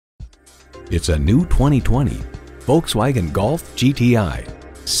It's a new 2020 Volkswagen Golf GTI.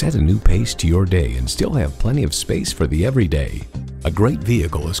 Set a new pace to your day and still have plenty of space for the everyday. A great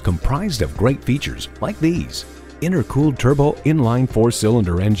vehicle is comprised of great features like these: intercooled turbo inline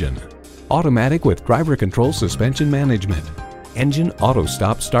 4-cylinder engine, automatic with driver control suspension management, engine auto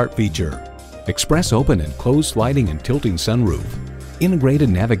stop start feature, express open and closed sliding and tilting sunroof, integrated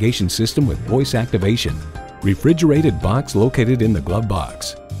navigation system with voice activation, refrigerated box located in the glove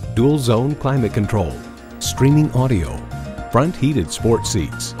box, dual zone climate control, streaming audio, front heated sport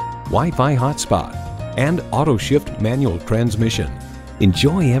seats, Wi-Fi hotspot, and auto shift manual transmission.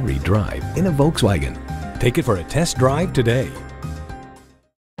 Enjoy every drive in a Volkswagen. Take it for a test drive today.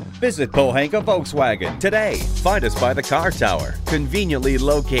 Visit Pohanka Volkswagen today. Find us by the car tower, conveniently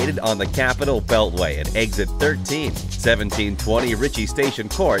located on the Capitol Beltway at exit 13, 1720 Ritchie Station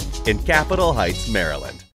Court in Capitol Heights, Maryland.